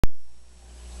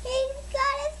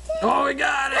Oh, we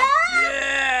got it!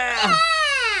 Yeah!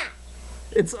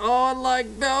 It's on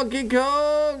like Donkey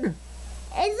Kong!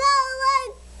 It's all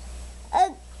like a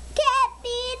cat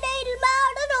being eaten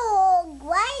by a dog,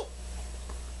 right?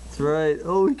 That's right.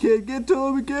 Oh, we can't get to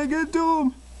him. We can't get to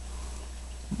him.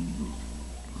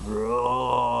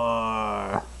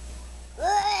 Roar.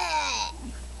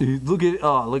 Look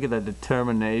at that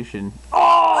determination. Oh,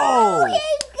 Oh! he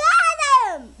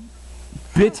got him!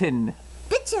 Bitten.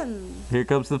 Bitch him. Here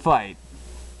comes the fight.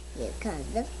 Here comes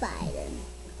the fighting.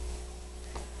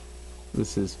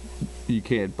 This is, you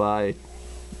can't buy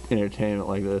entertainment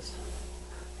like this.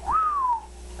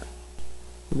 Look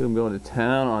at him going to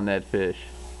town on that fish.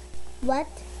 What?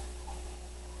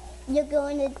 You're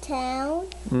going to town?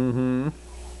 Mm-hmm.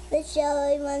 To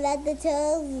show everyone that the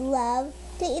turtles love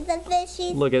to eat the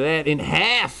fishies? Look at that, in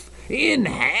half! In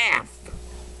half!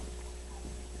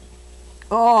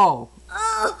 Oh!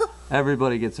 Oh!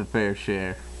 Everybody gets a fair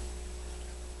share.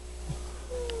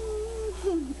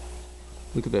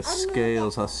 Look at the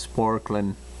scales, how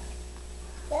sparkling.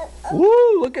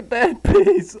 Woo! Look at that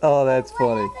piece! Oh, that's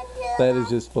funny. That is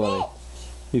just funny.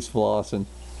 He's flossing.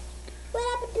 What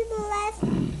happened to the last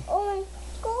orange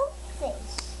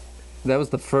goldfish? That was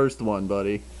the first one,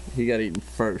 buddy. He got eaten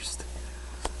first.